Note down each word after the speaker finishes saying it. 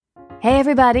Hey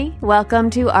everybody, welcome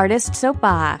to Artist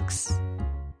Soapbox.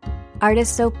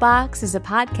 Artist Soapbox is a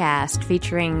podcast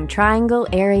featuring Triangle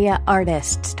area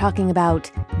artists talking about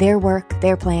their work,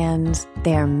 their plans,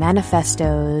 their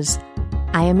manifestos.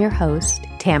 I am your host,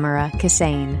 Tamara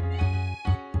Kassane.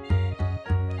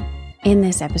 In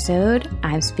this episode,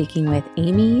 I'm speaking with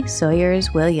Amy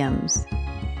Sawyers-Williams.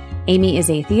 Amy is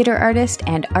a theater artist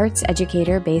and arts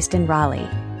educator based in Raleigh.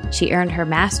 She earned her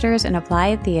master's in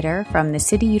applied theater from the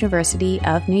City University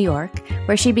of New York,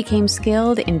 where she became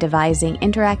skilled in devising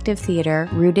interactive theater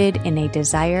rooted in a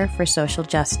desire for social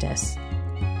justice.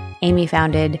 Amy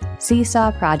founded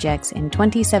Seesaw Projects in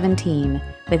 2017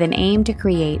 with an aim to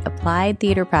create applied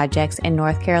theater projects in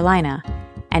North Carolina,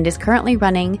 and is currently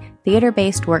running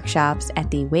theater-based workshops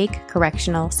at the Wake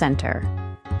Correctional Center.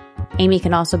 Amy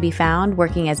can also be found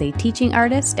working as a teaching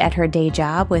artist at her day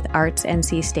job with Arts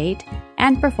NC State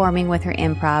and performing with her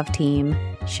improv team,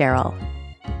 Cheryl.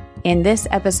 In this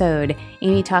episode,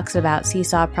 Amy talks about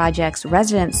Seesaw Project's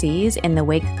residencies in the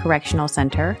Wake Correctional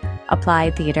Center,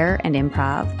 applied theater, and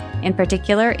improv. In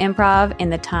particular, improv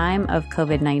in the time of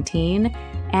COVID-19,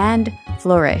 and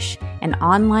Flourish, an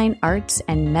online arts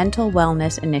and mental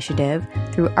wellness initiative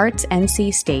through Arts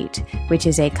NC State, which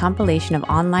is a compilation of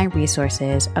online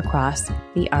resources across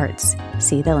the arts.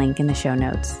 See the link in the show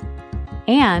notes.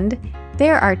 And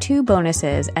there are two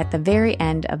bonuses at the very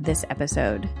end of this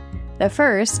episode. The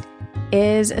first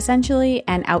is essentially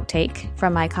an outtake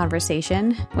from my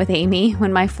conversation with Amy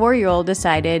when my 4-year-old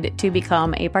decided to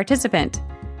become a participant.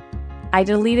 I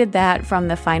deleted that from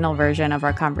the final version of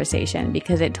our conversation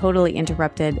because it totally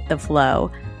interrupted the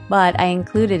flow, but I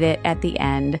included it at the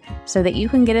end so that you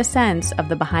can get a sense of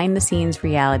the behind-the-scenes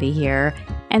reality here,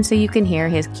 and so you can hear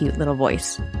his cute little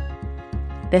voice.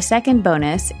 The second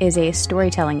bonus is a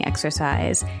storytelling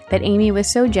exercise that Amy was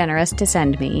so generous to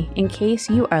send me in case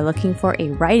you are looking for a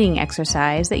writing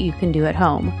exercise that you can do at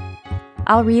home.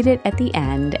 I'll read it at the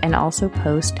end and also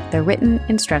post the written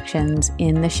instructions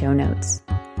in the show notes.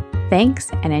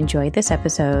 Thanks, and enjoy this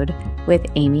episode with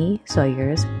Amy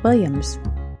Sawyers-Williams.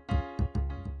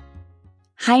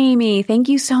 Hi, Amy. Thank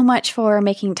you so much for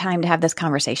making time to have this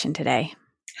conversation today.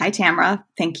 Hi, Tamara.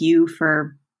 Thank you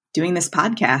for doing this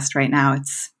podcast right now.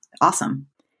 It's awesome.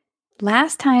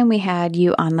 Last time we had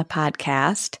you on the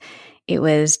podcast, it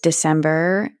was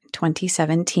December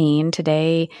 2017.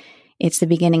 Today, it's the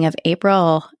beginning of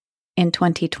April in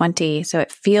 2020, so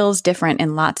it feels different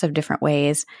in lots of different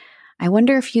ways. I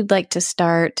wonder if you'd like to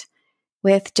start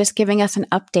with just giving us an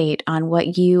update on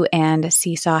what you and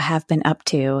Seesaw have been up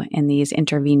to in these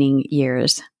intervening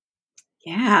years.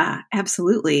 Yeah,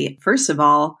 absolutely. First of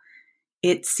all,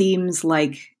 it seems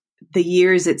like the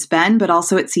years it's been, but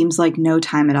also it seems like no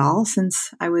time at all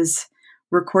since I was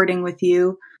recording with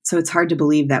you. So it's hard to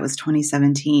believe that was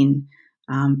 2017.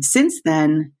 Since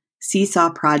then,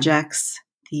 Seesaw Projects,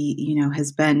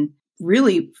 has been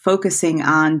really focusing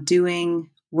on doing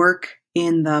work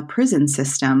in the prison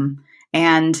system.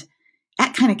 And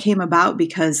that kind of came about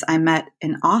because I met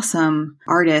an awesome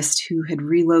artist who had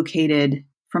relocated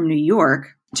from New York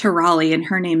to Raleigh, and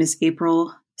her name is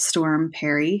April Storm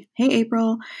Perry. Hey,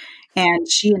 April. And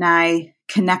she and I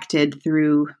connected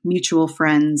through mutual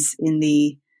friends in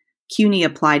the CUNY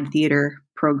Applied Theater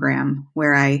program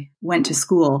where I went to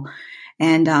school.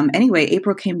 And anyway,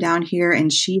 April came down here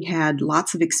and she had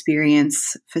lots of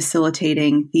experience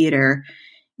facilitating theater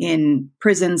in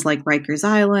prisons like Rikers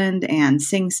Island and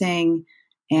Sing Sing.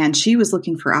 And she was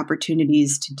looking for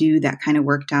opportunities to do that kind of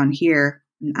work down here.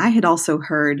 And I had also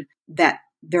heard that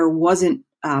there wasn't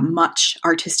much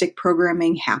artistic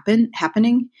programming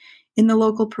happening in the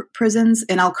local prisons.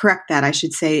 And I'll correct that. I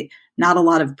should say not a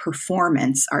lot of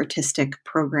performance artistic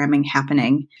programming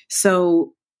happening.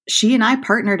 So she and I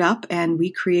partnered up and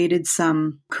we created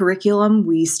some curriculum.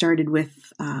 We started with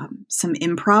some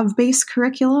improv-based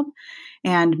curriculum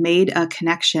and made a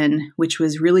connection, which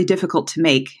was really difficult to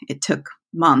make. It took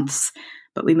months,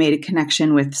 but we made a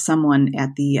connection with someone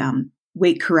at the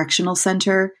Wake Correctional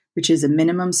Center, which is a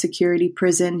minimum security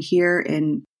prison here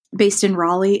based in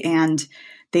Raleigh. And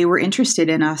they were interested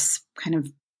in us kind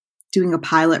of doing a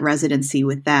pilot residency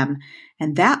with them.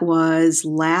 And that was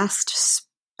last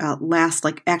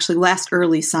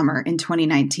early summer in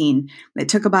 2019. It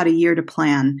took about a year to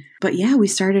plan. But yeah, we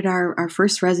started our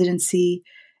first residency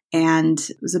and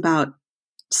it was about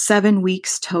 7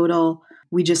 weeks total.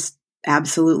 We just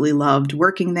absolutely loved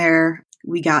working there.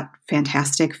 We got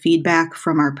fantastic feedback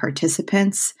from our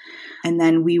participants. And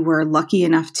then we were lucky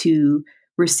enough to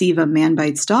receive a Man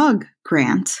Bites Dog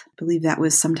grant. I believe that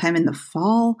was sometime in the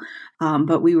fall.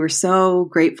 But we were so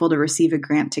grateful to receive a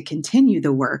grant to continue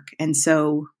the work. And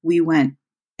so we went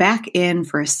back in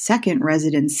for a second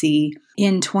residency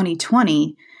in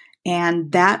 2020.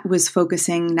 And that was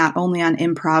focusing not only on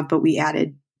improv, but we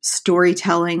added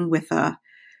storytelling with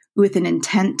an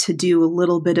intent to do a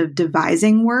little bit of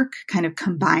devising work, kind of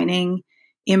combining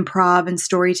improv and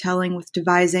storytelling with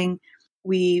devising.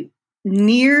 We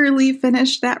nearly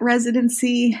finished that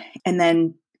residency, and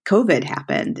then COVID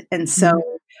happened. And so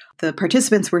the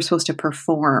participants were supposed to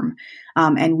perform,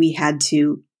 and we had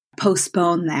to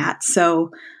postpone that.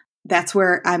 So that's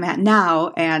where I'm at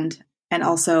now, and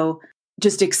also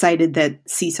just excited that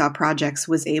Seesaw Projects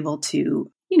was able to,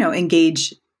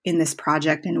 engage in this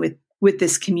project and with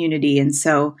this community. And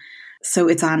so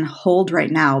it's on hold right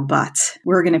now, but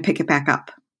we're going to pick it back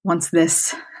up once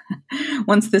this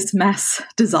mess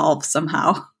dissolves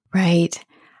somehow. Right.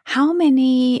 How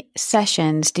many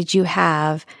sessions did you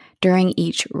have during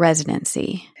each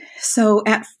residency? So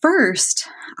at first,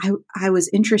 I was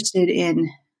interested in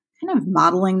kind of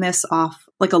modeling this off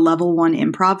like a level 1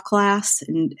 improv class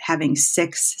and having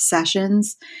 6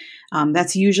 sessions.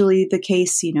 That's usually the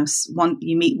case. You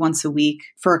meet once a week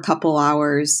for a couple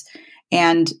hours.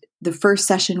 And the first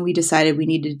session, we decided we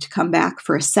needed to come back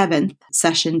for a 7th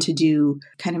session to do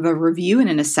kind of a review and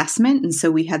an assessment. And so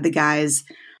we had the guys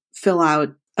fill out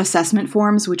assessment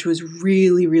forms, which was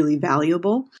really, really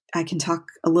valuable. I can talk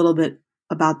a little bit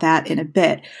about that in a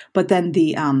bit. But then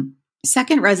the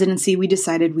second residency, we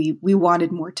decided we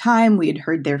wanted more time. We had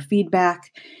heard their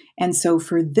feedback. And so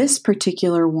for this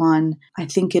particular one, I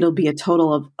think it'll be a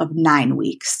total of 9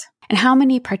 weeks. And how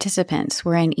many participants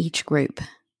were in each group?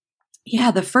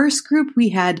 Yeah, the first group, we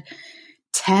had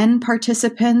 10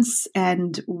 participants,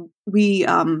 and we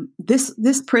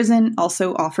this prison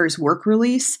also offers work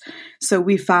release. So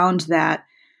we found that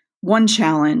one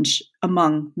challenge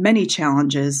among many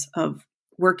challenges of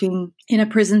working in a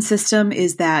prison system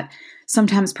is that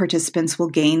sometimes participants will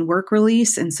gain work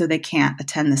release, and so they can't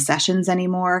attend the sessions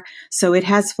anymore. So it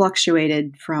has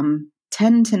fluctuated from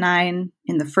 10 to 9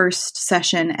 in the first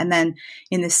session, and then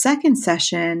in the second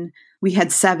session, we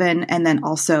had 7, and then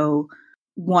also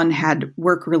one had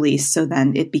work release, so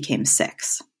then it became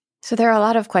 6. So there are a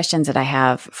lot of questions that I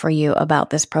have for you about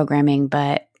this programming,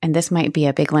 and this might be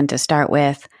a big one to start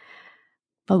with,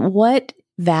 but what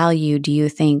value do you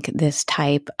think this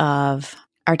type of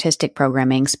artistic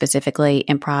programming, specifically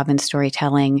improv and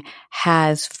storytelling,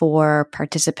 has for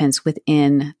participants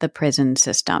within the prison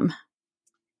system?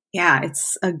 Yeah,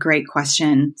 it's a great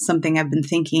question, something I've been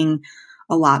thinking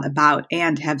a lot about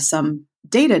and have some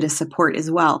data to support as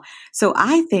well. So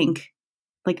I think,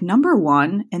 like, number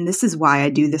one, and this is why I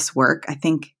do this work, I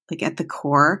think like at the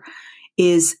core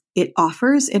is it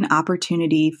offers an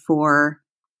opportunity for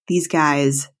these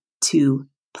guys to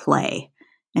play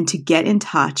and to get in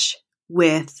touch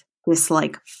with this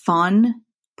like fun,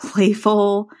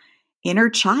 playful inner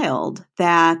child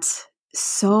that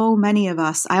so many of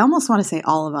us, I almost want to say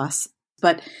all of us,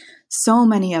 but so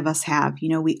many of us have.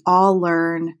 We all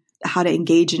learn how to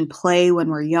engage in play when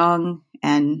we're young.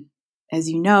 And as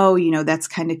you know, that's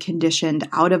kind of conditioned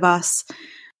out of us.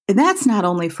 And that's not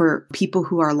only for people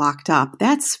who are locked up,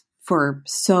 that's for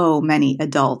so many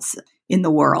adults in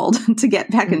the world to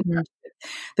get back in touch with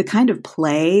the kind of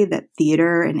play that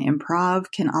theater and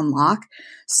improv can unlock.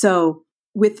 So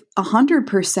with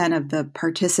 100% of the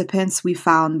participants, we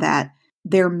found that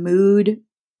their mood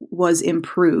was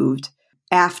improved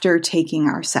after taking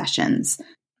our sessions.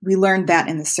 We learned that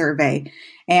in the survey.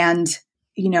 And,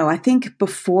 I think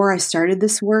before I started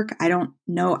this work, I don't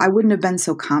know, I wouldn't have been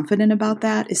so confident about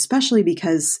that, especially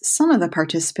because some of the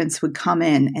participants would come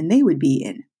in and they would be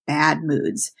in bad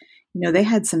moods. They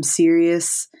had some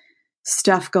serious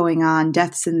stuff going on,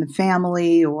 deaths in the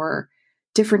family or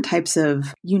different types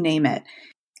of, you name it.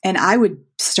 And I would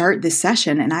start this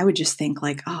session and I would just think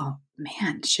like, oh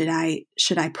man, should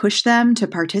I push them to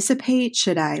participate?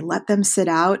 Should I let them sit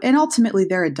out? And ultimately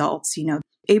they're adults.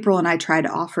 April and I tried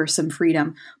to offer some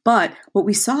freedom, but what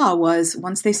we saw was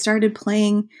once they started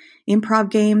playing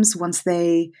improv games, once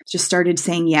they just started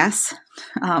saying yes,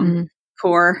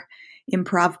 core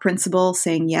improv principle,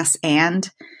 saying yes, and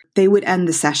they would end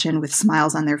the session with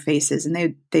smiles on their faces,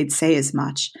 and they'd say as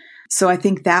much. So I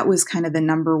think that was kind of the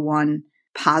number one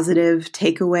positive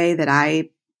takeaway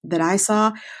that I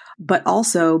saw. But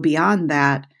also beyond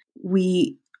that,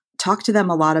 we talked to them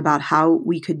a lot about how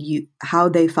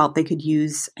they felt they could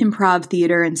use improv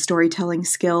theater and storytelling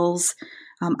skills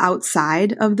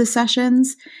outside of the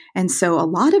sessions. And so a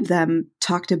lot of them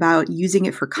talked about using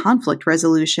it for conflict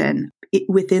resolution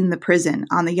within the prison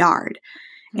on the yard.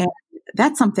 And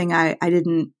that's something I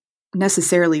didn't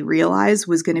necessarily realize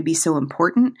was going to be so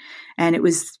important. And it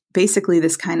was basically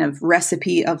this kind of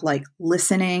recipe of like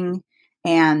listening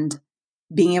and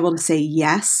being able to say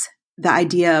yes, the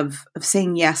idea of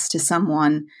saying yes to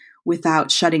someone without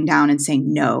shutting down and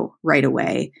saying no right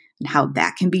away, and how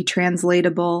that can be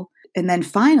translatable. And then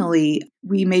finally,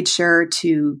 we made sure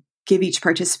to give each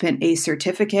participant a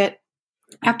certificate.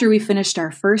 After we finished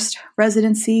our first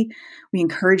residency, we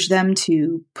encouraged them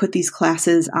to put these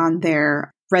classes on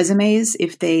their resumes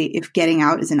if getting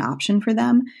out is an option for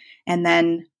them. And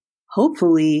then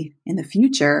hopefully in the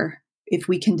future, if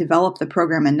we can develop the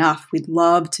program enough, we'd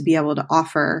love to be able to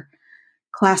offer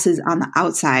classes on the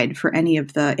outside for any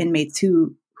of the inmates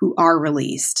who are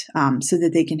released, so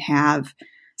that they can have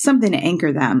something to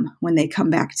anchor them when they come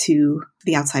back to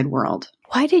the outside world.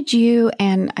 Why did you,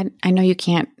 and I know you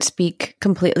can't speak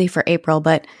completely for April,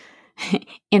 but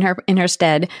in her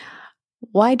stead,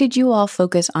 why did you all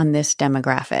focus on this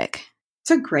demographic?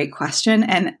 It's a great question.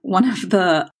 And one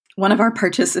of our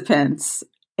participants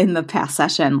in the past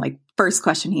session, like first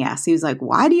question he asked, he was like,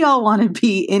 why do y'all want to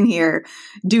be in here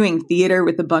doing theater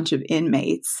with a bunch of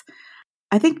inmates?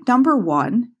 I think number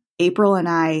one, April and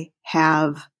I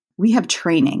have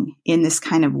training in this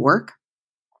kind of work.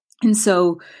 And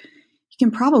so you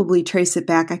can probably trace it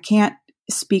back. I can't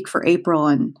speak for April,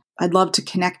 and I'd love to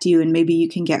connect you, and maybe you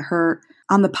can get her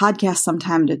on the podcast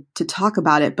sometime to talk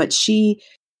about it. But she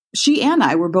and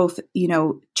I were both,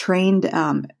 trained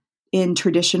in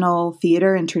traditional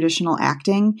theater and traditional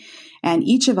acting. And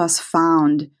each of us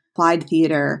found applied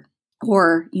theater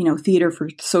or, theater for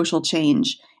social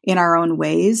change in our own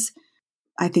ways.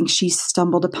 I think she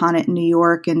stumbled upon it in New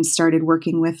York and started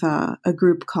working with a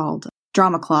group called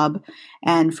Drama Club.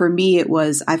 And for me, it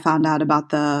was, I found out about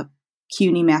the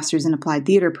CUNY Masters in Applied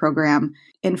Theater program.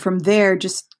 And from there,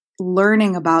 just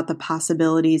learning about the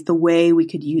possibilities, the way we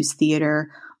could use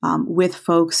theater with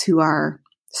folks who are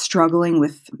struggling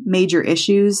with major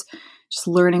issues, just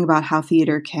learning about how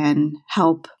theater can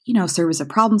help, serve as a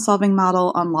problem-solving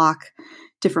model, unlock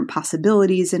different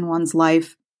possibilities in one's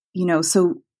life.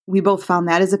 So we both found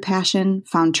that as a passion,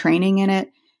 found training in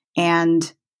it.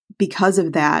 And because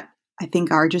of that, I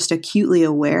think are just acutely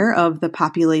aware of the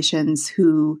populations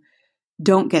who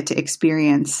don't get to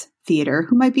experience theater,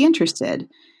 who might be interested.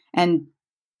 And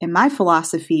in my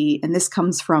philosophy, and this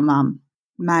comes from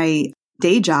my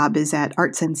day job is at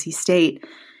Arts NC State,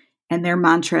 and their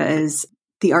mantra is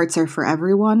the arts are for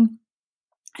everyone.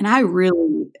 And I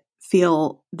really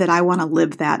feel that I want to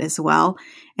live that as well.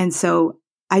 And so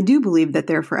I do believe that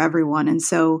they're for everyone. And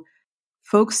so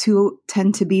folks who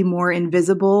tend to be more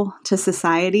invisible to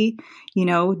society,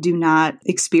 do not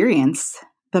experience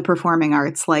the performing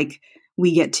arts like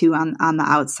we get to on the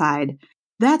outside.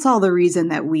 That's all the reason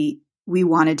that we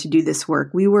wanted to do this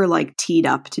work. We were like teed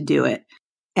up to do it.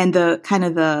 And the kind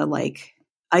of the like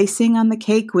icing on the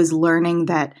cake was learning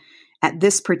that at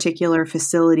this particular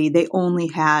facility, they only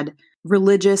had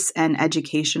religious and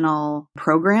educational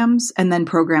programs, and then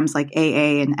programs like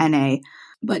AA and NA.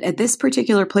 But at this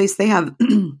particular place, they have,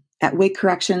 at Wake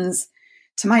Corrections,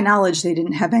 to my knowledge, they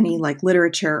didn't have any like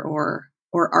literature or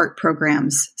art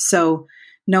programs. So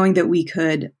knowing that we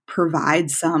could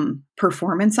provide some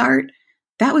performance art,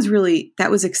 that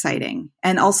was exciting.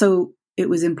 And also it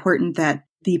was important that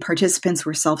the participants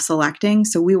were self-selecting,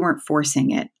 so we weren't forcing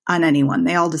it on anyone.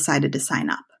 They all decided to sign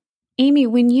up. Amy,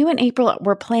 when you and April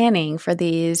were planning for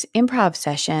these improv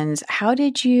sessions, how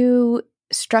did you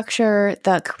structure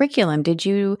the curriculum? Did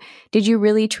you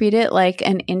really treat it like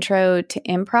an intro to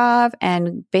improv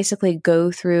and basically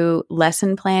go through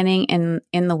lesson planning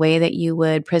in the way that you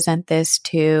would present this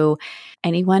to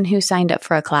anyone who signed up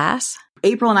for a class?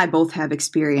 April and I both have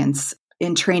experience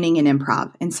in training in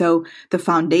improv. And so the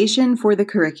foundation for the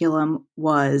curriculum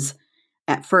was,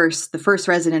 at first, the first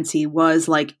residency was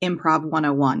like Improv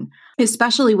 101,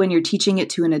 especially when you're teaching it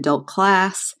to an adult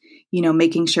class,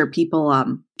 making sure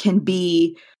people can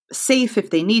be safe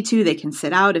if they need to, they can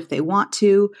sit out if they want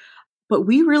to. But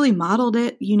we really modeled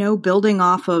it, building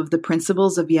off of the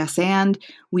principles of Yes And.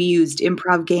 We used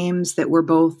improv games that we're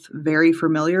both very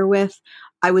familiar with.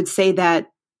 I would say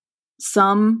that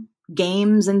some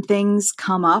games and things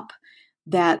come up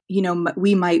that,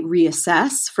 we might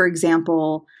reassess. For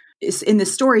example, in the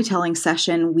storytelling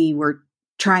session, we were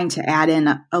trying to add in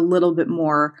a little bit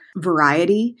more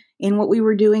variety in what we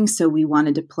were doing. So we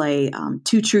wanted to play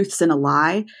Two Truths and a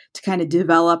Lie to kind of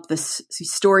develop the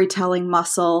storytelling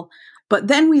muscle. But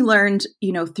then we learned,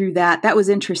 through that was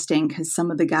interesting because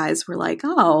some of the guys were like,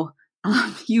 oh,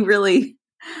 you really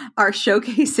are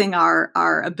showcasing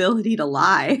our ability to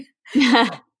lie.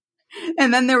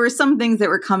 And then there were some things that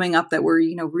were coming up that were,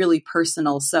 really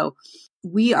personal. So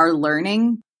we are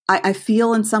learning. I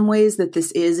feel in some ways that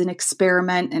this is an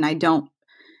experiment, and I don't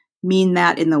mean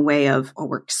that in the way of, oh,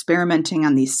 we're experimenting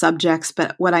on these subjects.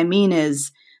 But what I mean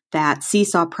is that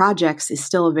Seesaw Projects is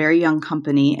still a very young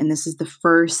company. And this is the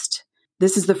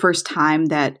first time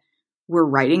that we're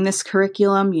writing this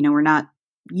curriculum. You know, we're not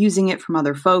using it from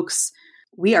other folks.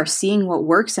 We are seeing what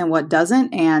works and what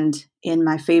doesn't. And in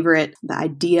my favorite, the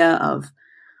idea of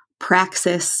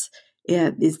praxis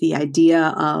is the idea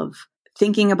of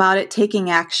thinking about it, taking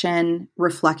action,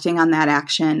 reflecting on that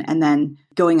action, and then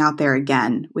going out there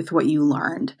again with what you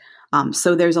learned.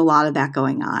 So there's a lot of that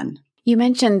going on. You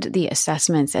mentioned the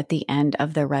assessments at the end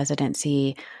of the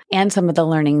residency and some of the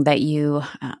learning that you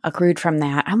accrued from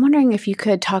that. I'm wondering if you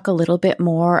could talk a little bit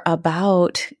more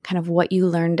about kind of what you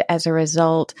learned as a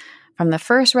result from the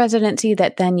first residency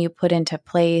that then you put into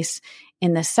place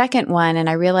in the second one. And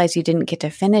I realize you didn't get to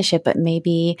finish it, but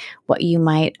maybe what you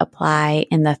might apply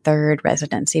in the third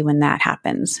residency when that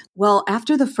happens. Well,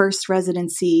 after the first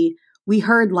residency, we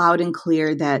heard loud and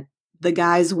clear that the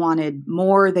guys wanted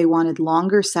more. They wanted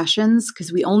longer sessions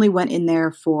because we only went in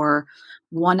there for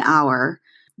 1 hour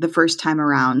the first time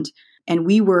around. And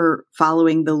we were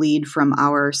following the lead from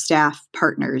our staff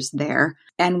partners there.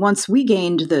 And once we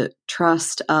gained the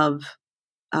trust of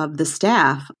the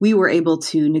staff, we were able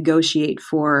to negotiate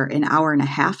for 1.5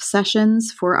 hour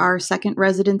sessions for our second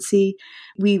residency.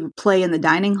 We play in the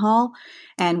dining hall,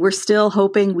 and we're still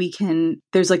hoping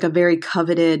there's like a very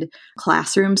coveted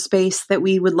classroom space that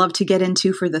we would love to get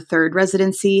into for the third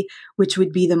residency, which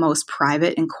would be the most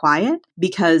private and quiet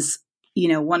because, you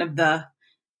know, one of the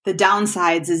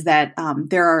downsides is that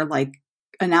there are like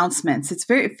announcements.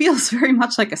 It feels very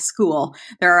much like a school.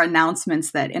 There are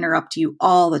announcements that interrupt you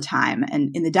all the time.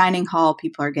 And in the dining hall,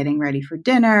 people are getting ready for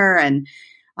dinner. And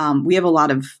we have a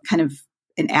lot of kind of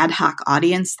an ad hoc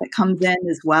audience that comes in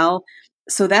as well.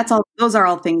 So those are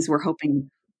all things we're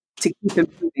hoping to keep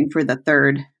improving for the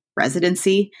third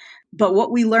residency. But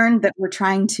what we learned that we're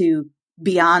trying to,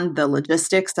 beyond the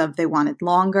logistics of they wanted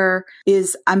longer,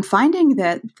 is I'm finding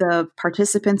that the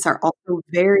participants are also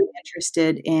very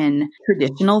interested in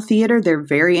traditional theater. They're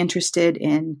very interested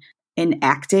in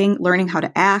acting, learning how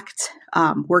to act,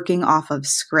 working off of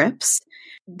scripts.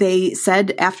 They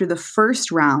said after the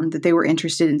first round that they were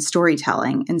interested in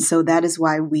storytelling. And so that is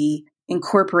why we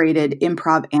incorporated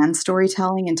improv and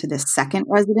storytelling into the second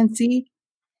residency.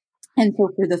 And so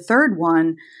for the third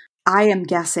one, I am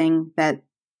guessing that,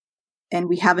 and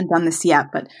we haven't done this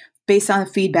yet, but based on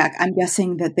the feedback, I'm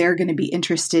guessing that they're going to be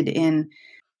interested in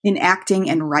acting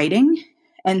and writing.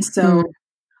 And so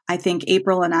I think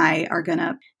April and I are going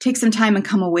to take some time and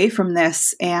come away from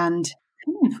this and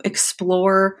kind of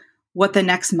explore what the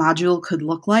next module could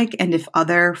look like. And if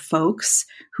other folks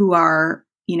who are,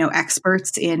 you know,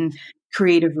 experts in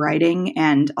creative writing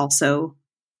and also,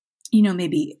 you know,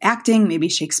 maybe acting, maybe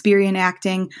Shakespearean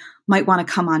acting, might want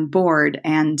to come on board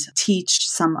and teach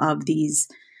some of these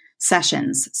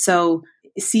sessions. So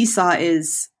Seesaw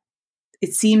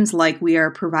it seems like we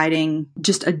are providing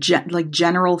just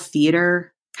general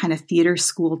theater, kind of theater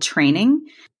school training.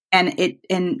 And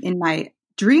in my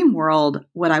dream world,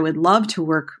 what I would love to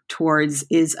work towards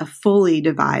is a fully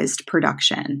devised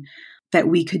production that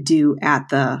we could do at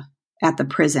the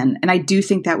prison. And I do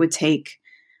think that would take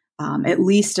at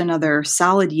least another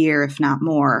solid year, if not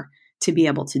more, to be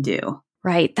able to do.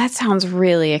 Right. That sounds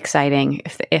really exciting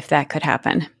if that could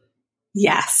happen.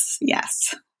 Yes.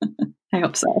 I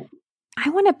hope so. I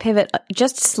want to pivot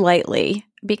just slightly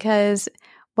because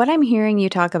what I'm hearing you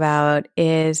talk about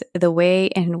is the way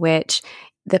in which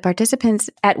the participants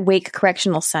at Wake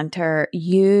Correctional Center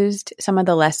used some of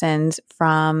the lessons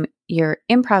from your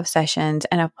improv sessions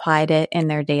and applied it in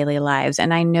their daily lives.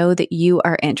 And I know that you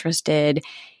are interested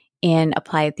in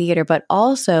applied theater, but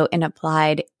also in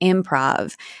applied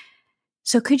improv.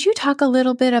 So could you talk a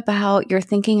little bit about your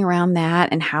thinking around that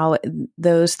and how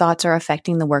those thoughts are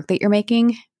affecting the work that you're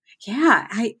making? Yeah,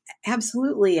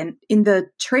 absolutely. And in the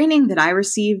training that I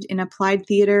received in applied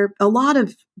theater, a lot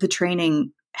of the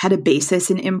training had a basis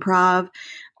in improv.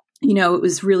 You know, it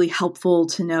was really helpful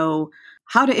to know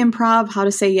how to improv, how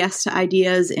to say yes to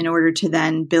ideas in order to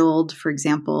then build, for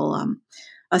example,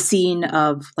 a scene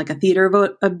of like a Theater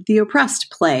of the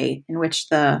Oppressed play in which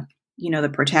the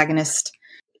protagonist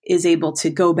is able to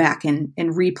go back and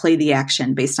replay the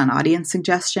action based on audience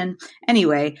suggestion.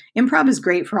 Anyway, improv is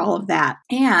great for all of that.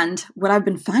 And what I've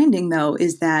been finding, though,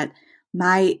 is that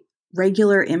my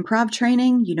regular improv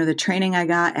training, you know, the training I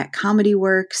got at Comedy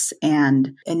Works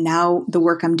and now the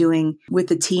work I'm doing with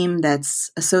the team that's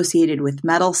associated with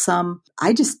Meddlesome,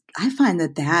 I find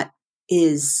that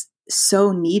is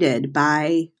so needed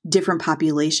by different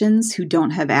populations who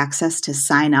don't have access to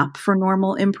sign up for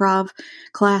normal improv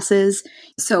classes.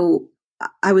 So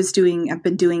I've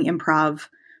been doing improv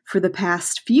for the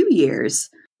past few years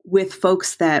with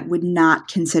folks that would not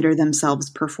consider themselves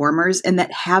performers and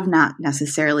that have not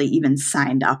necessarily even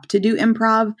signed up to do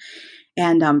improv.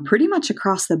 And pretty much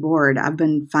across the board, I've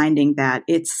been finding that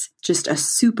it's just a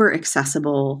super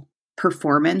accessible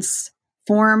performance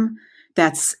form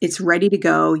it's ready to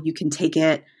go. You can take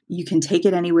it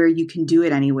anywhere. You can do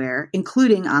it anywhere,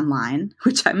 including online,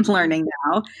 which I'm learning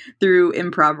now through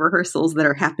improv rehearsals that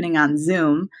are happening on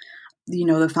Zoom.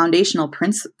 The foundational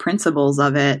principles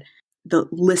of it, the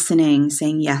listening,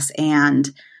 saying yes, and,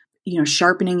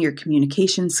 sharpening your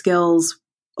communication skills,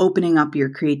 opening up your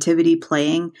creativity,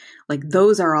 playing, like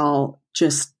those are all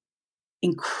just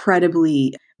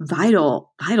incredibly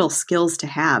vital skills to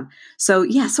have. So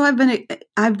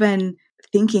I've been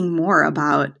thinking more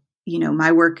about,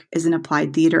 my work as an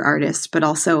applied theater artist, but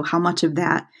also how much of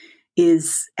that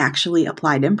is actually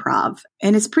applied improv.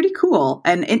 And it's pretty cool.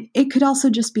 And it could also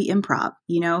just be improv,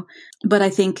 but I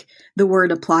think the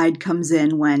word applied comes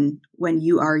in when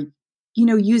you are,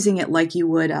 using it like you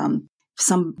would,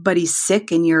 somebody's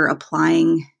sick and you're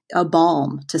applying a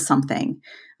balm to something.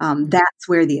 That's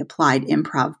where the applied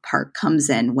improv part comes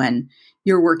in, when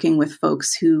you're working with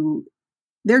folks who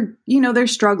they're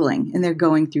struggling and they're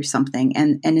going through something.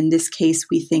 And in this case,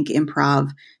 we think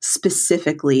improv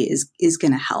specifically is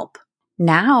going to help.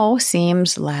 Now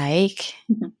seems like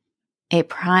a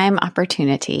prime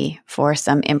opportunity for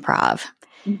some improv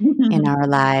in our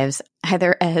lives,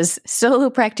 either as solo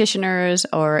practitioners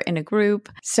or in a group.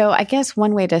 So I guess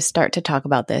one way to start to talk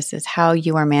about this is how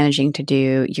you are managing to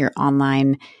do your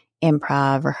online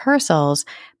improv rehearsals,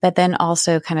 but then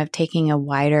also kind of taking a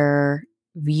wider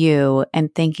view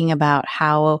and thinking about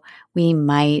how we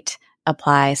might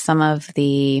apply some of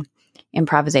the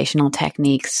improvisational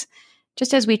techniques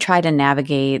just as we try to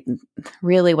navigate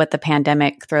really what the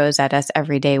pandemic throws at us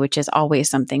every day, which is always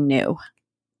something new.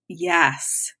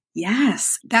 Yes.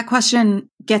 That question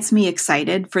gets me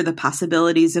excited for the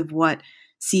possibilities of what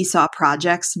Seesaw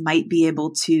projects might be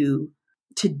able to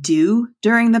do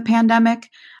during the pandemic.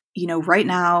 Right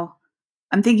now,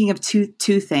 I'm thinking of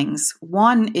two things.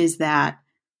 One is that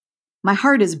my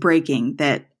heart is breaking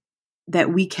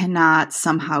that we cannot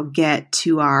somehow get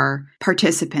to our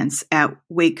participants at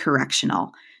Wake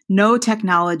Correctional. No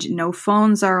technology, no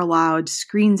phones are allowed,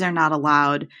 screens are not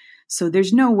allowed. So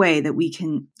there's no way that we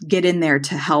can get in there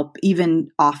to help, even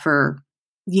offer,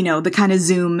 the kind of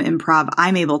Zoom improv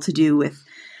I'm able to do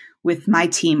with my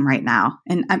team right now.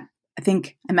 And I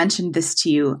think I mentioned this to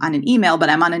you on an email, but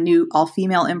I'm on a new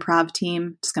all-female improv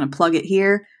team. Just going to plug it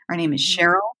here. Our name is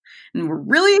Cheryl, and we're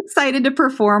really excited to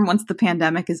perform once the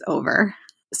pandemic is over.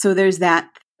 So there's that.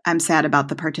 I'm sad about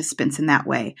the participants in that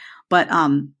way. But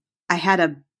I had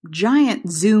a giant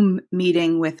Zoom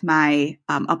meeting with my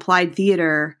applied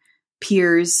theater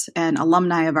peers and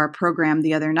alumni of our program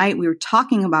the other night. We were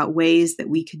talking about ways that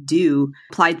we could do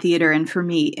applied theater, and for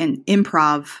me, an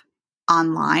improv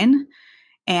online.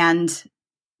 And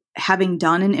having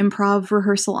done an improv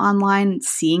rehearsal online,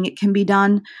 seeing it can be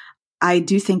done, I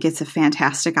do think it's a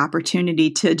fantastic opportunity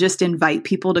to just invite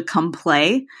people to come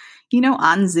play,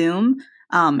 on Zoom.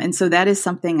 And so that is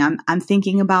something I'm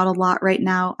thinking about a lot right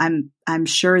now. I'm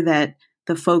sure that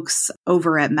the folks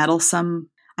over at Meddlesome,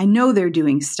 I know they're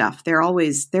doing stuff.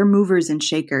 They're movers and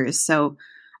shakers. So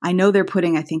I know they're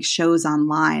putting, I think, shows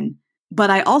online.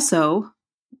 But I also,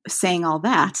 saying all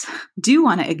that, do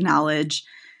want to acknowledge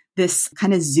this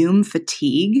kind of Zoom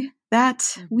fatigue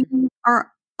that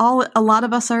a lot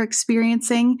of us are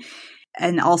experiencing.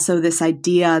 And also this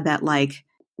idea that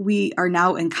we are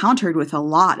now encountered with a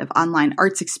lot of online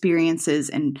arts experiences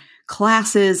and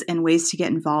classes and ways to get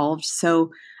involved.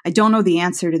 So I don't know the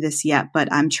answer to this yet,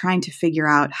 but I'm trying to figure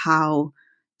out how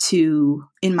to,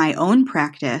 in my own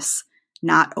practice,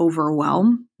 not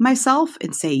overwhelm myself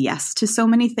and say yes to so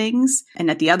many things.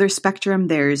 And at the other spectrum,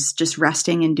 there's just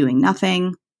resting and doing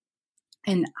nothing,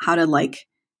 and how to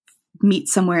meet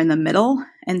somewhere in the middle.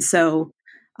 And so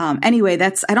anyway,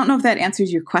 I don't know if that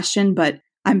answers your question, but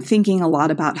I'm thinking a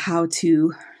lot about how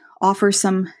to offer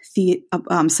some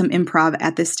improv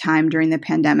at this time during the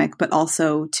pandemic, but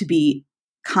also to be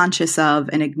conscious of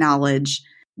and acknowledge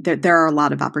that there are a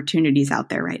lot of opportunities out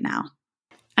there right now.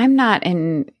 I'm not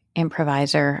an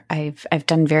improviser. I've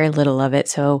done very little of it,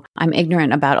 so I'm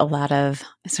ignorant about a lot of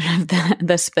sort of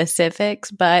the specifics.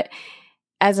 But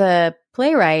as a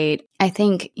playwright, I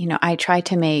think, I try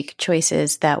to make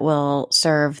choices that will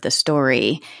serve the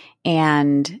story.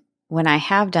 And when I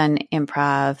have done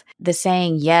improv, the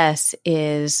saying yes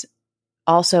is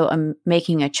also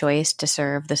making a choice to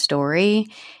serve the story.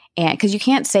 And because you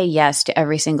can't say yes to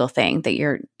every single thing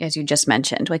that as you just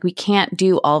mentioned, like we can't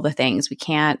do all the things. We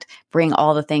can't bring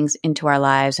all the things into our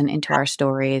lives and into our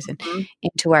stories and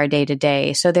into our day to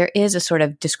day. So there is a sort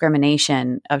of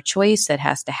discrimination of choice that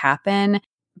has to happen.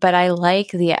 But I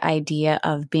like the idea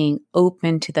of being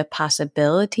open to the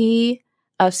possibility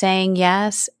of saying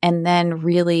yes and then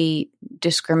really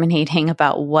discriminating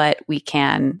about what we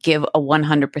can give a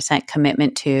 100%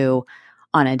 commitment to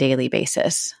on a daily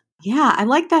basis. Yeah, I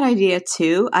like that idea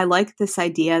too. I like this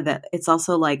idea that it's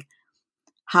also like,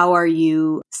 how are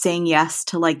you saying yes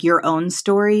to like your own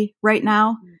story right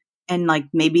now? And like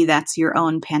maybe that's your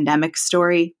own pandemic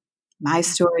story, my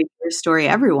story, your story,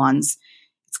 everyone's.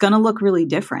 It's going to look really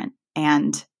different.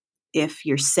 And if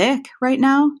you're sick right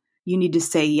now, you need to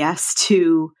say yes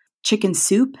to chicken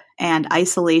soup and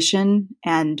isolation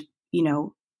and,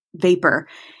 vapor.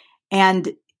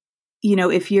 And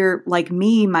if you're like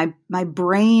me, my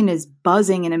brain is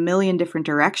buzzing in a million different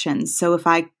directions. So if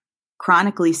I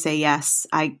chronically say yes,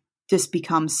 I just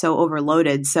become so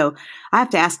overloaded. So I have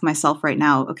to ask myself right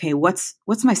now, okay, what's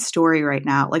my story right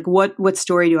now? Like what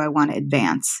story do I want to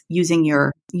advance using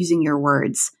your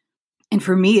words? And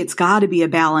for me, it's got to be a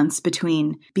balance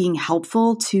between being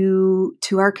helpful to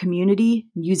our community,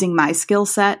 using my skill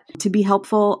set to be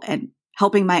helpful and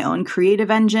helping my own creative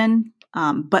engine,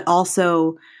 but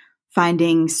also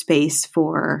finding space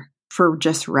for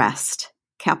just rest,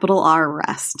 capital R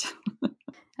rest.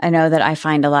 I know that I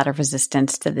find a lot of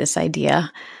resistance to this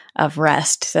idea of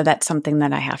rest. So that's something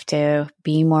that I have to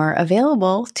be more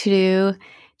available to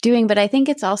doing. But I think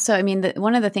it's also,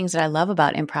 one of the things that I love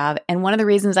about improv, and one of the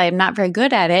reasons I am not very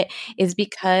good at it, is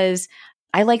because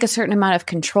I like a certain amount of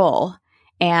control.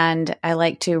 And I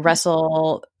like to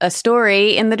wrestle a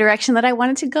story in the direction that I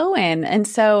want it to go in. And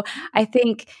so I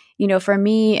think, for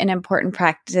me, an important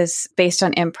practice based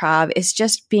on improv is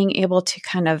just being able to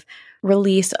kind of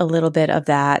release a little bit of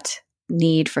that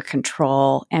need for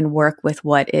control and work with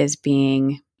what is.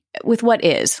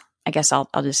 I guess I'll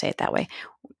just say it that way.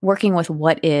 Working with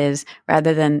what is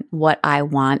rather than what I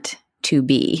want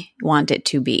it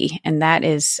to be. And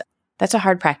that's a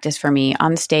hard practice for me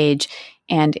on stage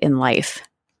and in life.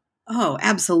 Oh,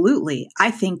 absolutely.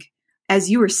 I think as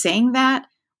you were saying that,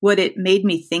 what it made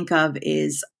me think of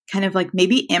is kind of like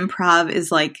maybe improv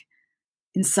is like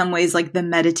in some ways like the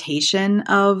meditation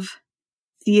of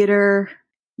theater,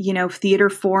 theater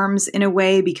forms in a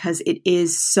way, because it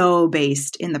is so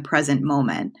based in the present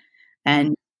moment.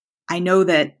 And I know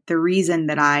that the reason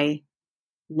that I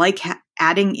like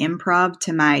adding improv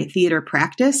to my theater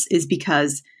practice is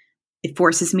because it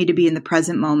forces me to be in the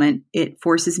present moment. It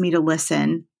forces me to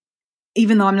listen.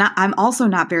 Even though I'm also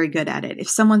not very good at it. If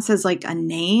someone says like a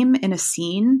name in a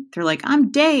scene, they're like,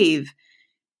 I'm Dave.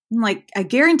 I'm like, I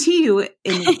guarantee you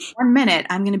in 1 minute,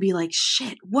 I'm going to be like,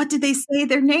 shit, what did they say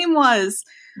their name was?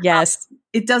 Yes.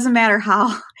 It doesn't matter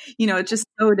how, it's just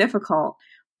so difficult.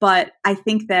 But I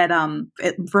think that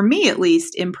for me, at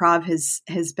least, improv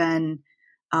has been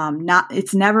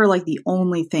it's never like the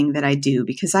only thing that I do,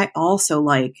 because I also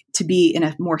like to be in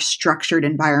a more structured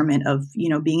environment of,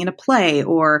 being in a play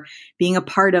or being a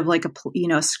part of like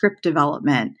a script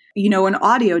development, an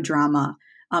audio drama.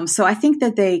 So I think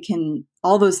that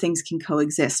all those things can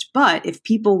coexist. But if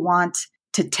people want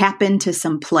to tap into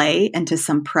some play and to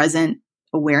some present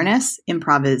awareness,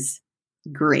 improv is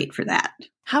great for that.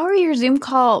 How are your Zoom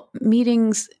call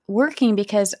meetings working?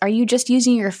 Because are you just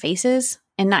using your faces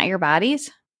and not your bodies?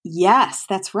 Yes,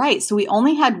 that's right. So we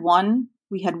only had one.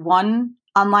 We had one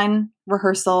online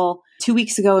rehearsal 2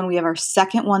 weeks ago, and we have our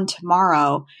second one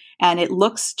tomorrow. And it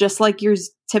looks just like your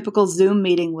typical Zoom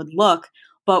meeting would look,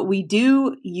 but we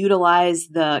do utilize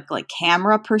the like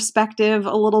camera perspective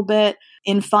a little bit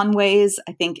in fun ways.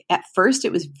 I think at first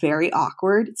it was very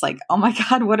awkward. It's like, oh my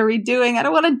God, what are we doing? I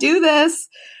don't want to do this.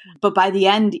 But by the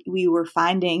end, we were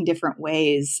finding different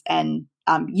ways, and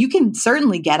you can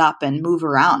certainly get up and move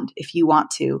around if you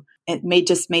want to. It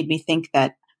just made me think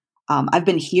that I've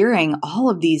been hearing all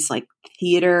of these like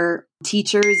theater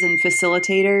teachers and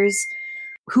facilitators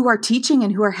who are teaching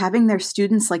and who are having their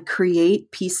students like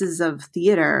create pieces of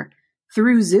theater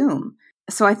through Zoom.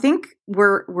 So I think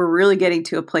we're really getting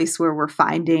to a place where we're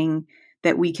finding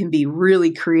that we can be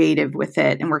really creative with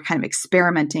it, and we're kind of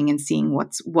experimenting and seeing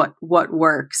what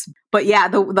works. But yeah,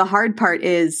 the hard part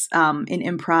is in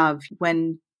improv,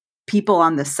 when people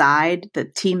on the side, the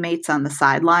teammates on the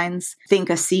sidelines, think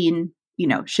a scene,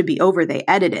 should be over, they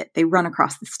edit it. They run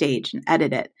across the stage and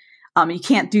edit it. You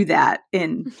can't do that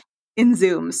in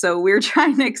Zoom. So we're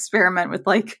trying to experiment with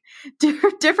like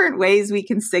different ways we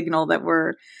can signal that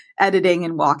we're editing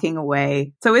and walking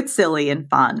away. So it's silly and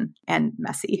fun and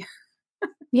messy.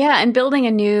 Yeah, and building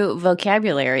a new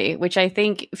vocabulary, which I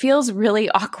think feels really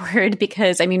awkward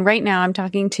because, I mean, right now I'm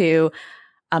talking to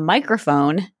a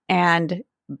microphone and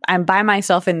I'm by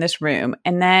myself in this room.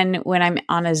 And then when I'm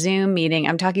on a Zoom meeting,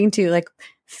 I'm talking to like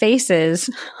faces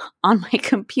on my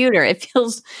computer. It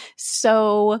feels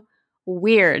so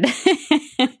weird.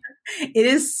 It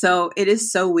is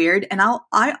so weird. And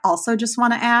I also just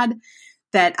want to add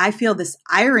that I feel this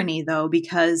irony though,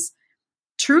 because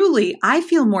truly I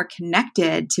feel more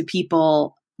connected to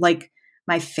people like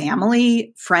my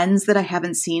family, friends that I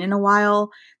haven't seen in a while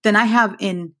than I have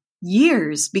in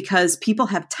years because people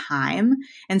have time.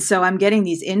 And so I'm getting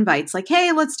these invites like,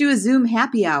 hey, let's do a Zoom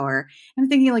happy hour. I'm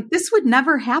thinking like this would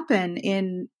never happen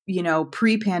in,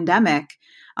 pre-pandemic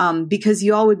because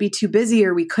you all would be too busy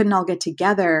or we couldn't all get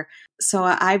together. So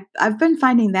I've been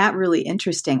finding that really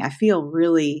interesting. I feel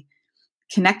really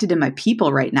connected to my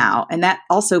people right now. And that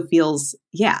also feels,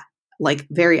 like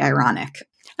very ironic.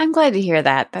 I'm glad to hear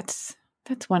that. That's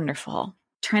wonderful.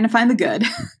 Trying to find the good.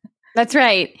 That's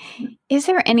right. Is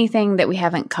there anything that we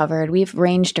haven't covered? We've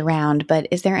ranged around, but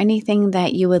is there anything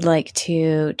that you would like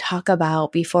to talk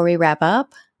about before we wrap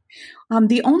up?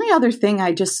 The only other thing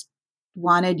I just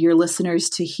wanted your listeners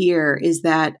to hear is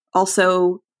that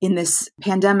also in this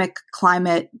pandemic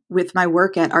climate with my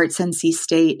work at Arts NC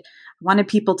State, I wanted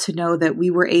people to know that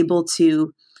we were able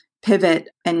to pivot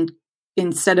and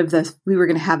instead of we were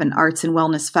going to have an arts and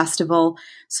wellness festival.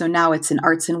 So now it's an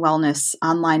arts and wellness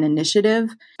online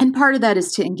initiative. And part of that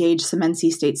is to engage some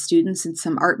NC State students in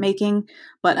some art making.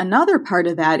 But another part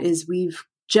of that is we've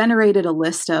generated a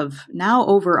list of now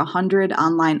over 100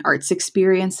 online arts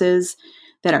experiences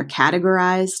that are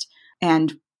categorized.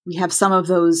 And we have some of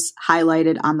those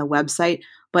highlighted on the website.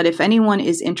 But if anyone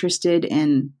is interested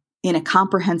in a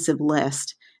comprehensive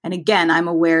list, and again, I'm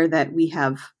aware that we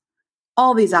have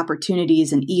all these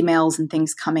opportunities and emails and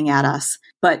things coming at us.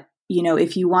 But,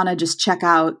 if you want to just check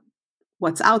out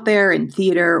what's out there in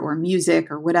theater or music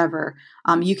or whatever,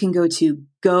 you can go to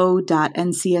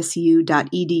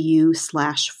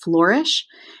go.ncsu.edu/flourish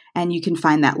and you can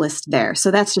find that list there. So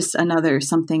that's just another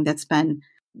something that's been,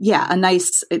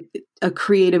 a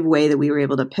creative way that we were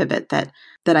able to pivot that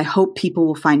I hope people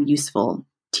will find useful,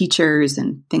 teachers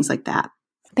and things like that.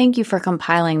 Thank you for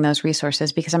compiling those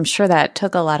resources because I'm sure that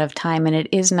took a lot of time and it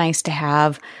is nice to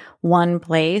have one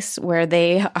place where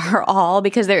they are all,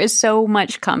 because there is so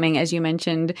much coming, as you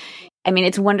mentioned. I mean,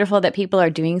 it's wonderful that people are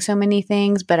doing so many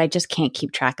things, but I just can't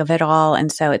keep track of it all.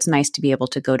 And so it's nice to be able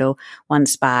to go to one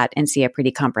spot and see a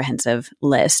pretty comprehensive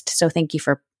list. So thank you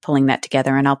for pulling that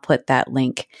together. And I'll put that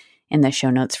link in the show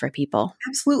notes for people.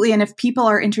 Absolutely. And if people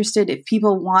are interested, if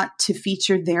people want to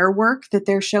feature their work that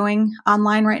they're showing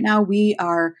online right now, we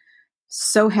are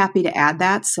so happy to add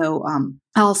that. So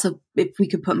also, if we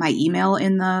could put my email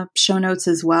in the show notes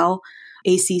as well,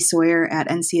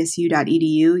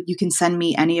 acsawyer@ncsu.edu, you can send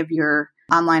me any of your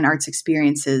online arts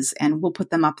experiences and we'll put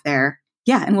them up there.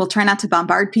 Yeah. And we'll try not to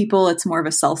bombard people. It's more of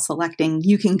a self-selecting.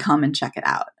 You can come and check it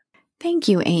out. Thank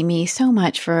you, Amy, so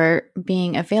much for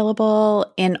being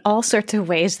available in all sorts of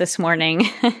ways this morning.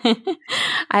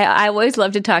 I always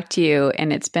love to talk to you,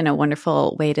 and it's been a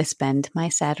wonderful way to spend my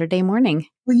Saturday morning.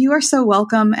 Well, you are so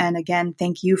welcome. And again,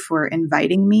 thank you for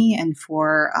inviting me and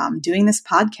for doing this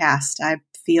podcast. I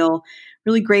feel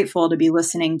really grateful to be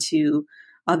listening to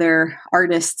other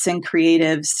artists and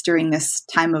creatives during this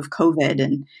time of COVID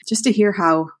and just to hear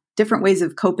how different ways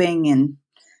of coping, and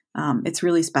it's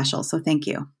really special. So thank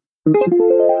you.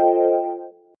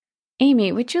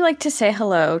 Amy, would you like to say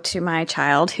hello to my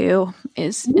child who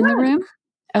is in the room?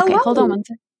 Okay, Hello.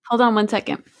 hold on one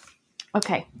second.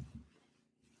 Okay.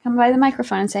 Come by the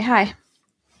microphone and say hi.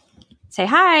 Say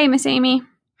hi, Miss Amy.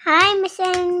 Hi, Miss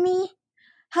Amy.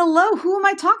 Hello, who am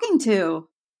I talking to?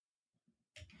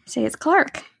 Say it's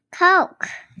Clark. Coke.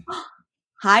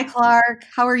 Hi, Clark.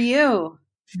 How are you?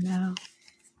 No.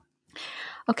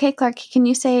 Okay, Clark, can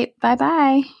you say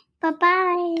bye-bye?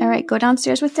 Bye-bye. All right, go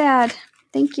downstairs with Dad.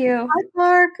 Thank you. Hi,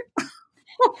 Clark. I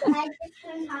just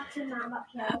want to talk to Mom up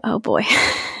here. Oh, boy.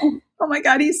 Oh my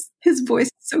God, his voice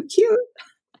is so cute.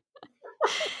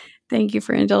 Thank you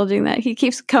for indulging that. He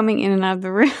keeps coming in and out of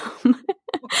the room.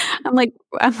 I'm like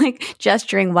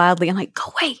gesturing wildly. I'm like,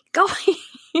 go away.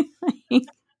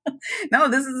 No,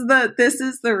 this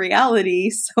is the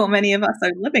reality so many of us are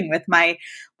living with. My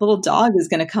little dog is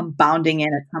going to come bounding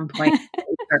in at some point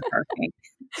and start barking.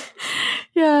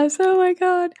 Yes. Oh my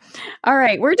God. All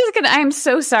right. I'm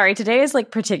so sorry. Today is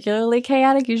like particularly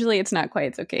chaotic. Usually it's not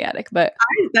quite so chaotic, but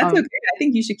That's okay. I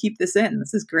think you should keep this in.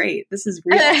 This is great. This is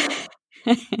real.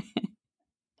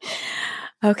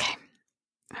 Okay.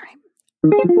 All right.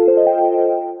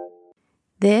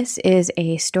 This is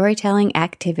a storytelling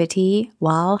activity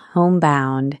while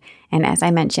homebound. And as I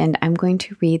mentioned, I'm going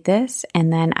to read this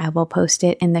and then I will post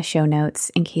it in the show notes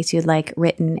in case you'd like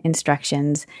written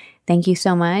instructions. Thank you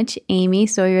so much, Amy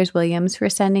Sawyers-Williams, for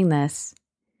sending this.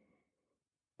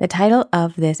 The title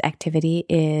of this activity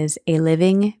is A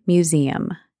Living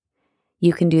Museum.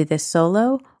 You can do this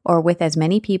solo or with as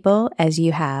many people as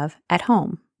you have at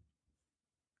home.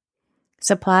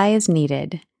 Supplies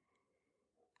needed.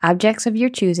 Objects of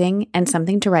your choosing and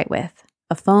something to write with.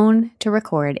 A phone to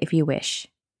record if you wish.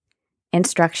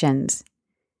 Instructions.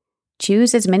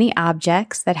 Choose as many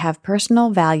objects that have personal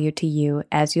value to you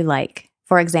as you like.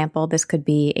 For example, this could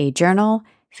be a journal,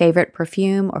 favorite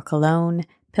perfume or cologne,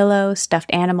 pillow,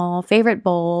 stuffed animal, favorite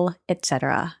bowl,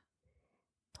 etc.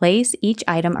 Place each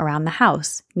item around the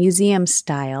house, museum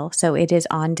style, so it is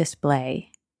on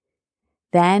display.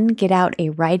 Then get out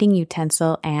a writing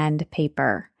utensil and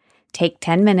paper. Take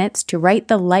 10 minutes to write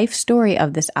the life story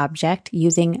of this object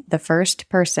using the first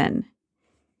person.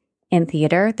 In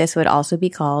theater, this would also be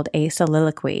called a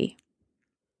soliloquy.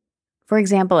 For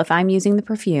example, if I'm using the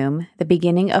perfume, the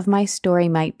beginning of my story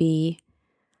might be,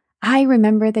 I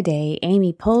remember the day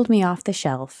Amy pulled me off the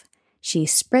shelf. She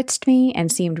spritzed me and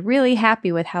seemed really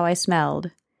happy with how I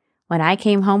smelled. When I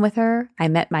came home with her, I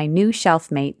met my new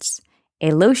shelf mates,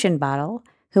 a lotion bottle,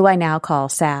 who I now call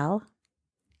Sal,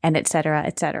 and etc.,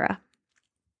 etc.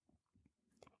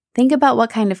 Think about what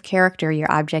kind of character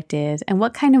your object is and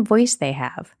what kind of voice they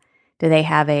have. Do they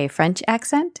have a French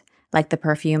accent, like the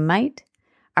perfume might?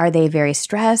 Are they very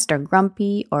stressed or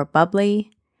grumpy or bubbly?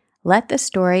 Let the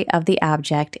story of the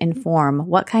object inform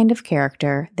what kind of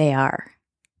character they are.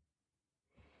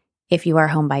 If you are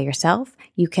home by yourself,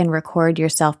 you can record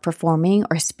yourself performing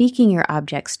or speaking your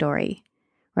object story.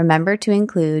 Remember to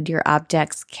include your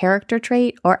object's character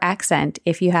trait or accent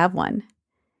if you have one.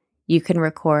 You can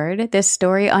record this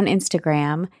story on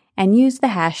Instagram and use the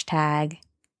hashtag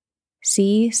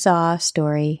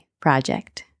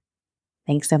 #SeesawStoryProject.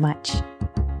 Thanks so much.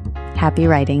 Happy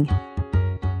writing.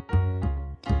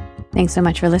 Thanks so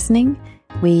much for listening.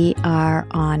 We are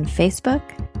on Facebook,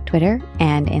 Twitter,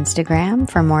 and Instagram.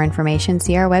 For more information,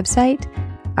 see our website,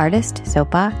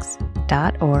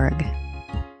 artistsoapbox.org.